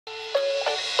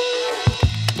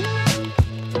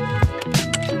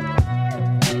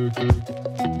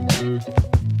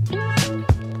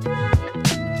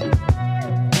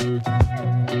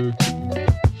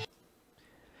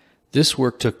This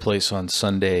work took place on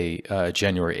Sunday,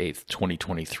 January 8th,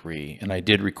 2023, and I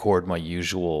did record my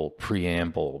usual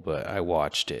preamble, but I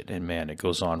watched it, and man, it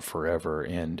goes on forever,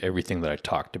 and everything that I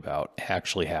talked about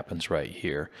actually happens right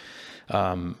here.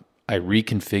 I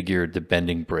reconfigured the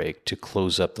bending brake to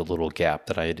close up the little gap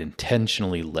that I had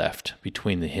intentionally left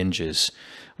between the hinges,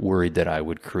 worried that I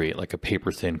would create like a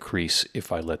paper-thin crease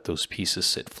if I let those pieces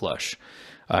sit flush.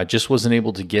 I just wasn't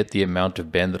able to get the amount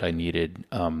of bend that I needed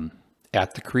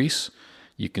at the crease.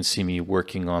 You can see me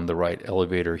working on the right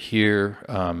elevator here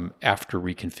after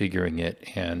reconfiguring it,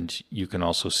 and you can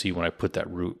also see when I put that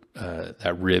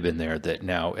rib in there that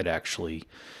now it actually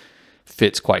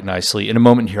fits quite nicely. In a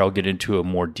moment here, I'll get into a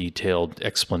more detailed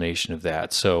explanation of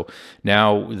that. So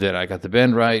now that I got the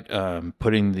bend right,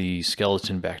 putting the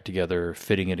skeleton back together,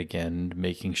 fitting it again,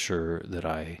 making sure that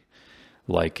I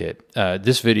like it.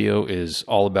 This video is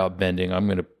all about bending. I'm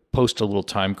going to post a little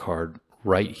time card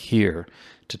right here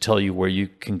to tell you where you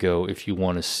can go if you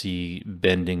want to see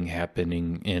bending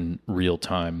happening in real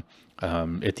time.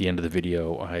 At the end of the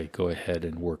video, I go ahead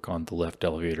and work on the left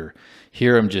elevator.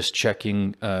 Here I'm just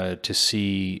checking to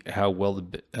see how well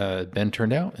the bend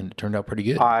turned out, and it turned out pretty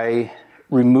good. I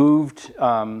removed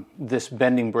this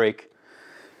bending brake,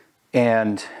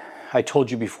 and I told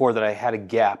you before that I had a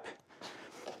gap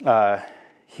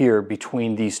here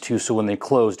between these two, so when they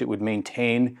closed it would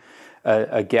maintain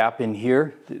a gap in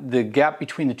here. The gap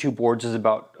between the two boards is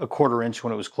about 1/4 inch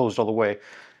when it was closed all the way.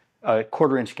 A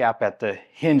 1/4 inch gap at the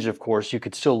hinge, of course. You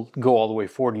could still go all the way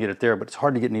forward and get it there, but it's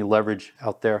hard to get any leverage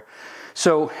out there.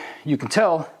 So you can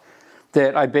tell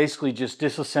that I basically just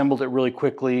disassembled it really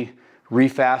quickly,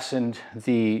 refastened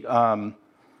the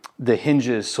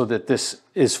hinges so that this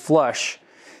is flush,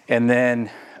 and then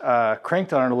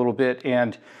cranked on it a little bit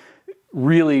and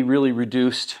really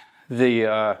reduced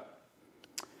the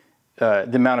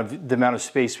amount of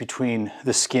space between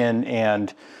the skin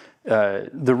and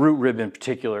the root rib in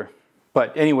particular.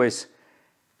 But anyways,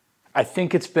 I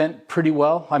think it's bent pretty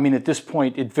well. I mean, at this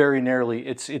point, it very narrowly,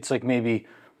 it's like maybe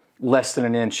less than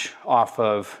 1 inch off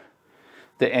of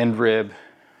the end rib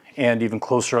and even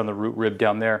closer on the root rib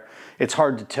down there. It's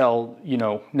hard to tell, you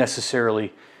know,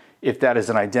 necessarily if that is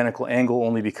an identical angle,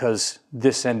 only because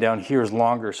this end down here is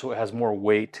longer, so it has more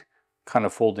weight kind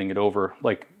of folding it over,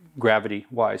 like gravity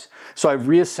wise. So I've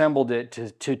reassembled it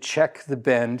to check the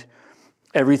bend.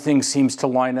 Everything seems to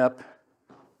line up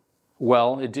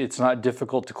well. It's not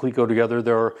difficult to go together.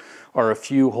 There are a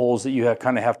few holes that you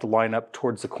kind of have to line up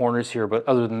towards the corners here, but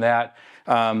other than that,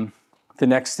 the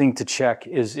next thing to check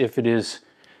is if it is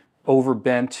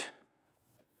overbent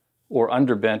or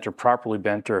underbent or properly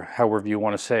bent, or however you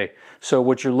want to say. So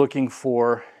what you're looking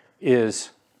for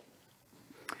is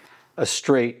a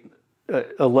straight,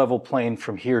 a level plane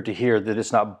from here to here that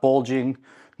is not bulging,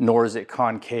 nor is it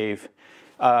concave.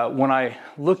 When I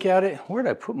look at it, where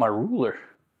did I put my ruler?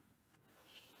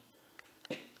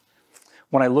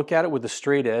 When I look at it with a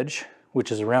straight edge,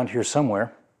 which is around here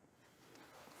somewhere,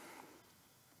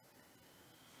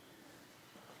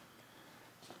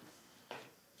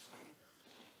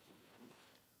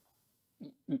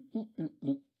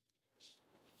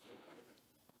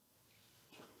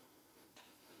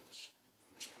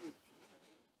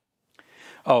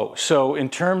 oh, so in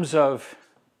terms of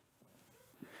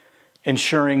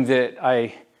ensuring that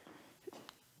I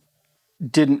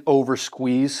didn't over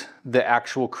squeeze the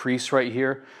actual crease right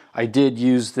here, I did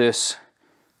use this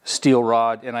steel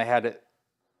rod, and I had it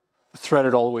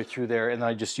threaded all the way through there, and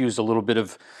I just used a little bit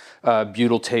of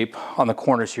butyl tape on the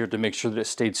corners here to make sure that it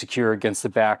stayed secure against the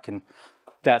back, and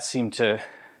that seemed to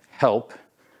help.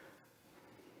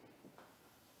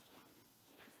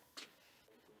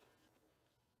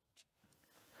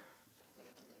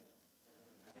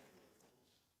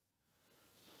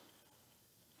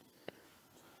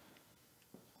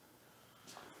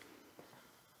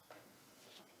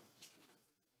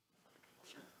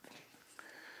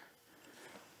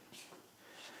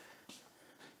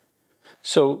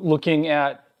 So looking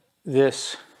at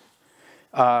this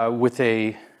with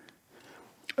a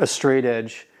straight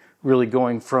edge, really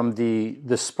going from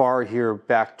the spar here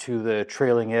back to the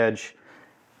trailing edge,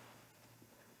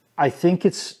 I think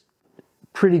it's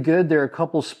pretty good. There are a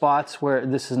couple spots where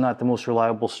this is not the most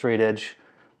reliable straight edge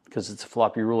because it's a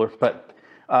floppy ruler, but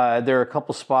there are a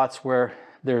couple spots where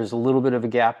there's a little bit of a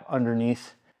gap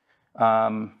underneath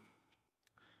the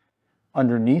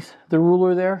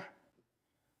ruler there.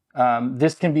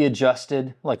 This can be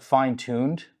adjusted, like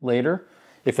fine-tuned later.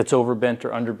 If it's overbent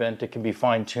or underbent, it can be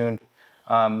fine-tuned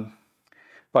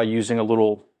by using a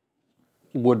little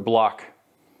wood block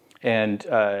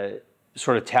and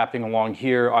sort of tapping along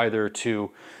here either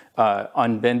to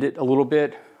unbend it a little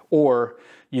bit, or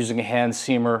using a hand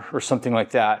seamer or something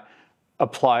like that,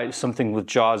 apply something with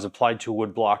jaws applied to a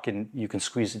wood block, and you can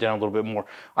squeeze it down a little bit more.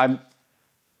 I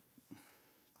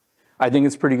think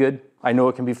it's pretty good. I know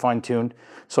it can be fine-tuned,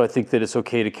 so I think that it's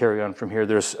okay to carry on from here.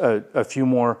 There's a few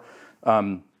more,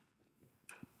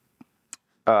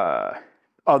 other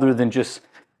than just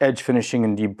edge finishing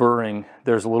and deburring,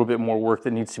 there's a little bit more work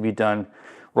that needs to be done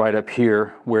right up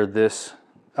here, where this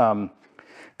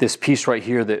this piece right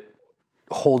here that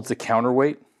holds the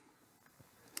counterweight,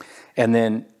 and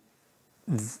then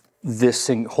this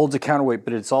thing holds a counterweight,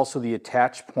 but it's also the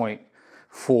attach point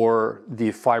for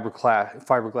the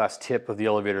fiberglass tip of the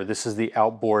elevator. This is the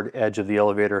outboard edge of the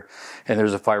elevator, and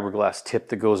there's a fiberglass tip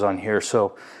that goes on here.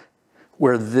 So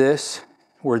where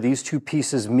these two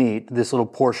pieces meet, this little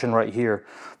portion right here,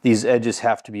 these edges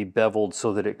have to be beveled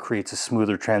so that it creates a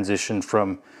smoother transition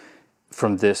from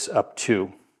this up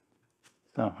to.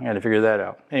 So I got to figure that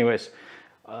out. Anyways,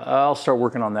 I'll start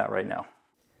working on that right now.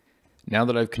 Now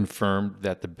that I've confirmed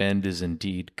that the bend is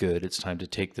indeed good, it's time to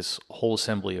take this whole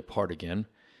assembly apart again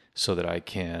so that I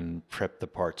can prep the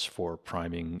parts for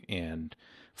priming and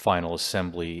final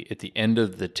assembly. At the end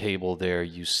of the table there,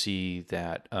 you see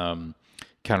that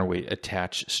counterweight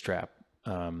attach strap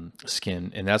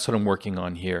skin, and that's what I'm working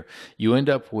on here. You end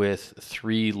up with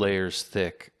 3 layers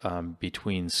thick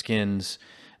between skins,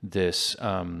 this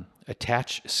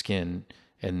attach skin,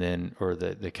 and then, or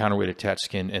the counterweight attached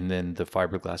skin, and then the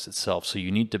fiberglass itself. So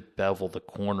you need to bevel the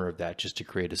corner of that just to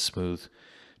create a smooth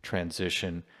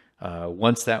transition.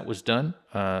 Once that was done,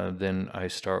 then I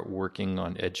start working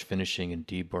on edge finishing and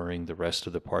deburring the rest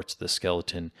of the parts of the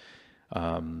skeleton.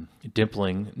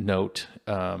 Dimpling note,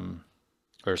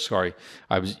 or sorry,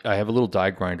 I have a little die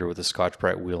grinder with a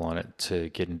Scotch-Brite wheel on it to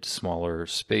get into smaller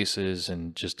spaces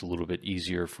and just a little bit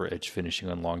easier for edge finishing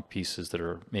on long pieces that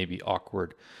are maybe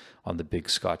awkward on the big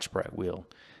Scotch-Brite wheel.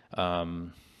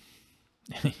 You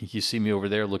see me over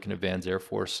there looking at Van's Air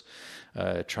Force,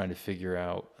 trying to figure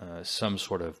out some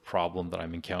sort of problem that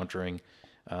I'm encountering,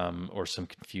 or some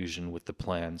confusion with the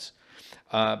plans.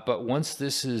 But once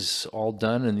this is all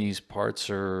done and these parts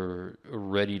are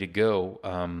ready to go,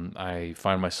 I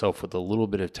find myself with a little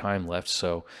bit of time left,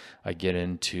 so I get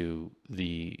into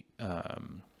the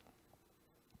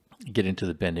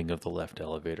bending of the left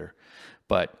elevator.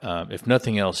 But if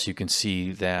nothing else, you can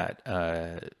see that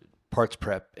parts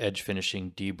prep, edge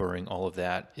finishing, deburring, all of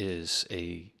that is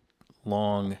a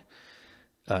long,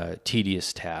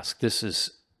 tedious task. This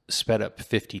is sped up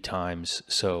 50 times,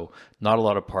 so not a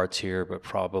lot of parts here, but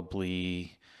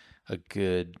probably a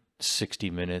good 60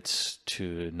 minutes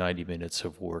to 90 minutes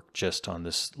of work just on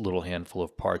this little handful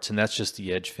of parts, and that's just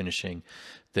the edge finishing.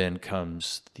 Then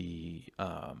comes the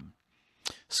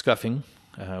scuffing,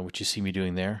 which you see me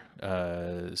doing there,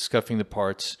 scuffing the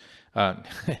parts.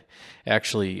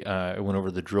 Actually, I went over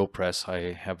the drill press.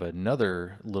 I have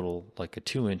another little, like a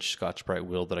 2-inch Scotch-Brite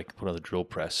wheel that I can put on the drill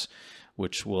press,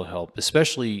 which will help,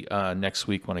 especially next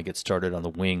week when I get started on the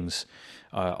wings.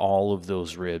 All of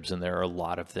those ribs, and there are a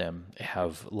lot of them,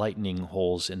 have lightning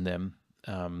holes in them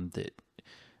that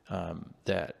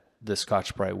the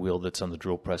Scotch-Brite wheel that's on the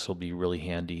drill press will be really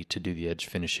handy to do the edge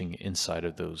finishing inside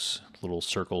of those little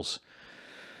circles.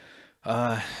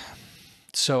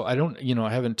 So I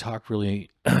haven't talked really,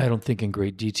 I don't think in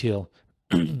great detail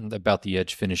about the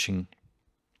edge finishing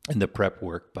and the prep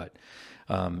work, but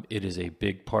it is a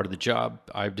big part of the job.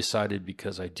 I've decided,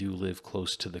 because I do live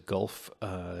close to the Gulf,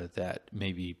 that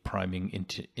maybe priming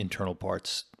internal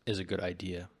parts is a good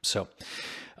idea. So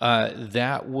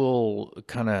that will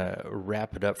kind of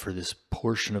wrap it up for this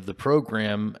portion of the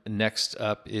program. Next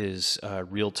up is a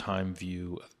real-time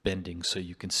view of bending, so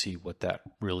you can see what that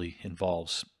really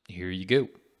involves. Here you go.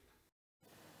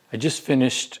 I just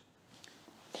finished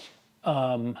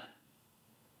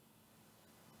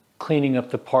cleaning up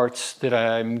the parts that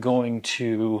I'm going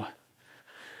to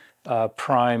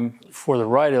prime for the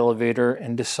right elevator,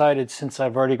 and decided, since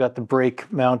I've already got the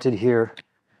brake mounted here,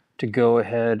 to go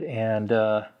ahead and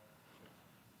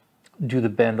do the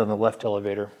bend on the left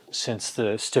elevator, since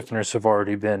the stiffeners have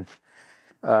already been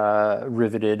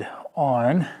riveted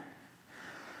on.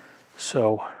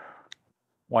 So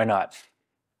why not?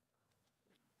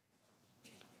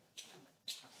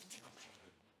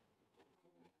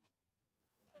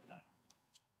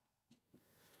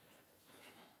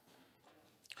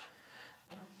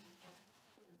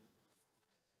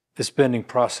 This bending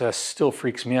process still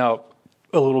freaks me out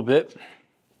a little bit,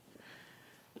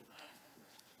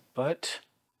 but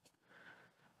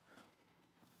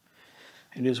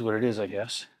it is what it is, I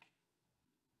guess.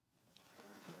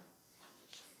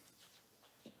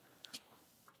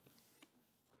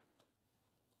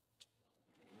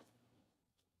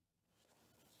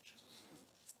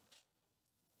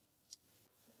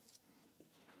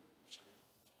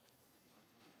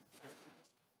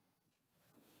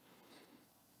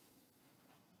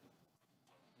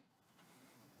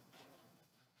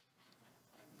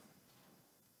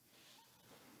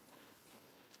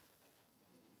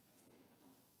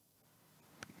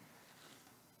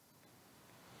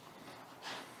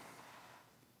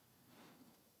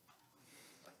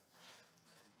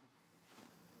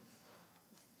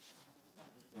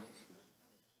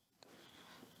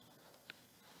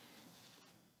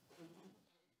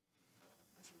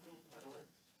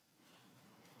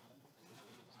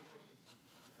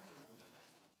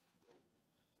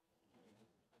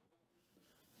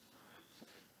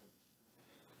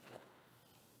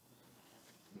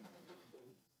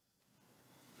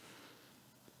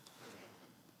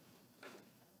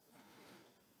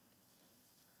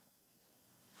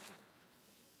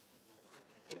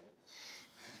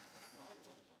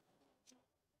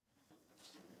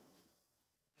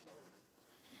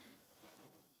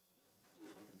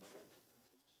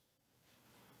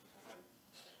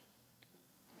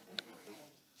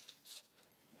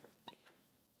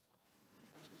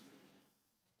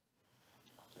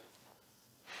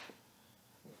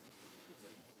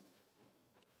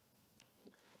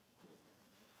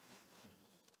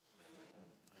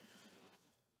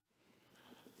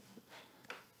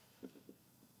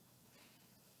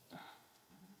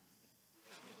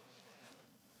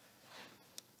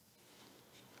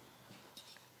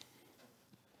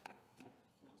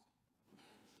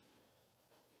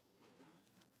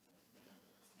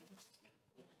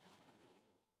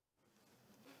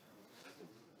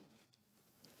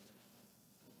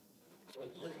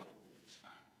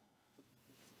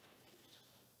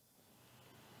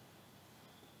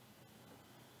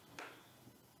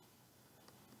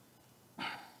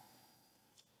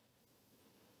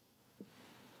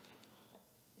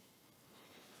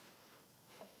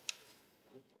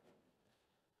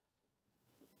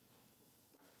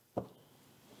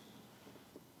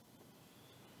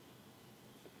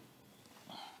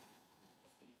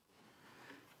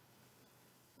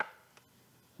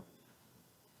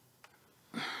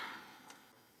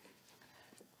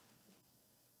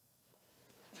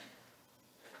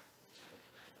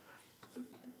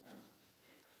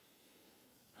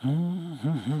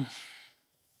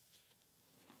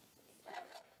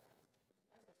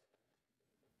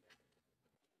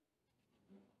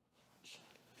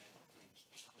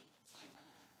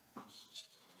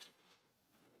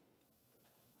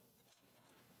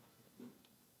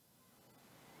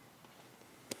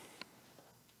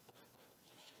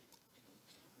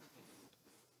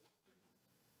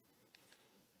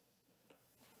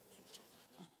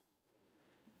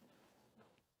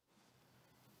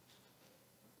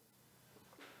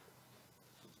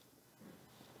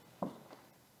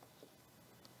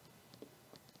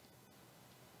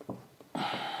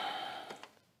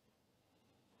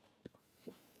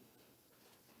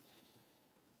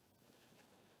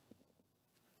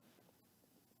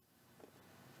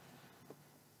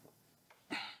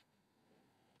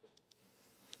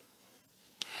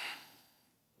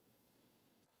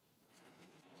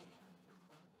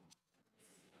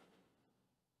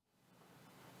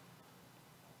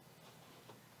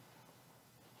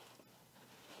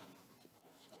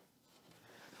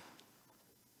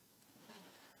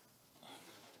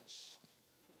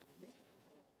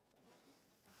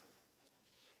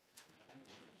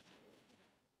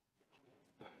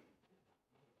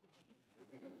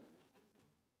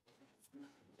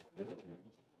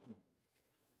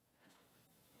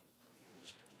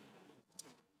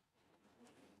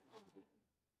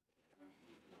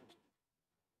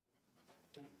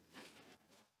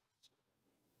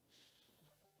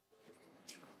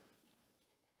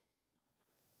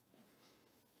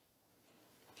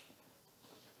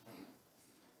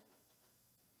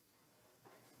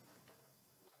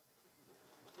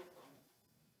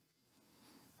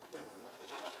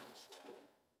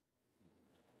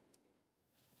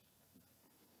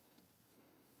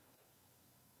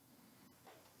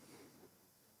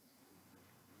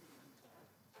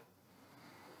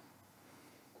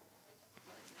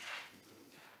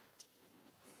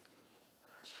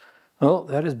 Well,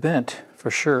 that is bent for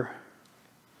sure.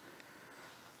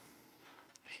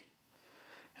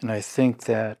 And I think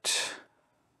that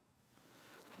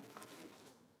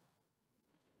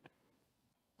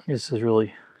this is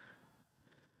really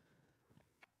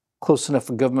close enough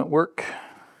for government work.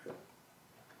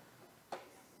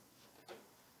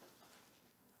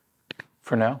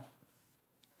 For now.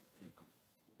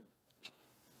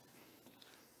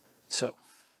 So.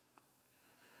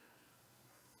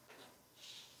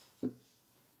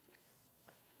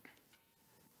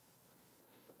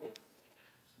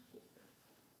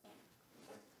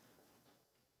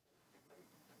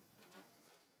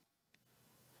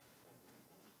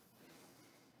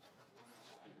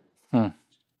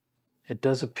 It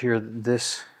does appear that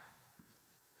this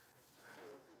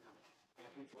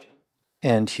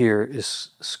end here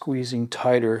is squeezing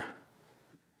tighter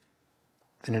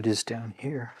than it is down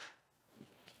here.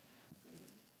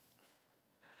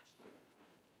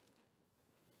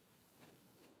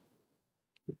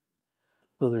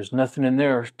 Well, there's nothing in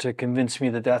there to convince me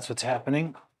that that's what's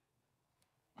happening.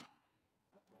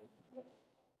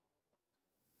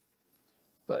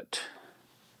 But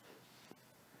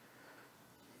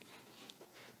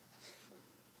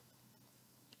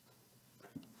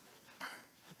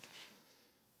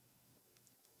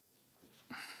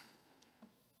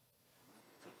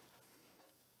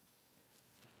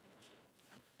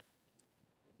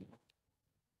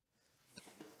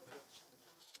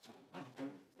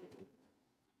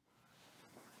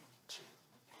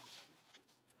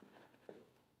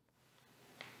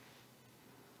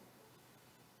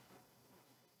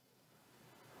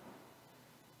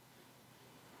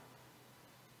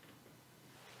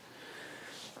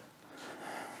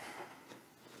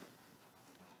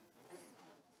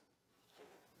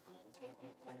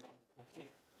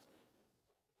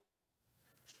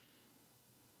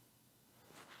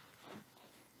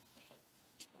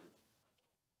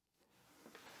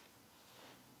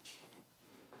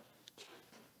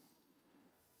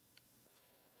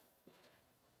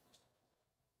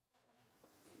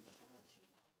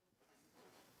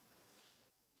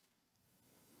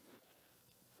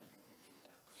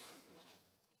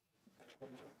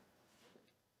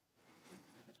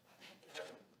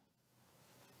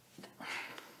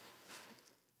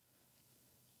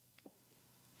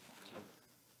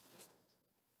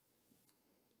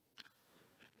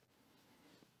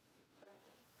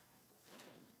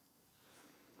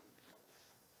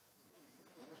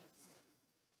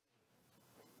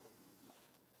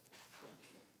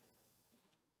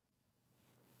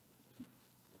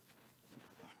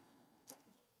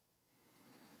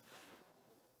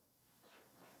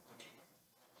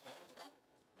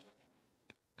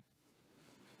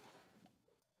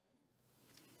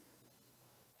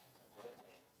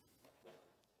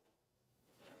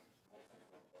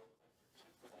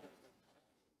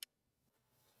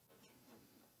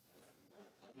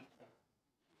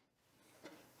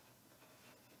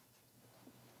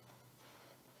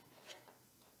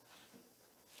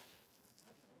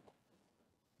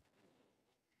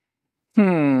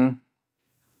Kind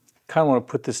of want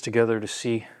to put this together to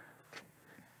see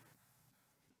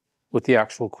what the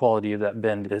actual quality of that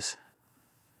bend is.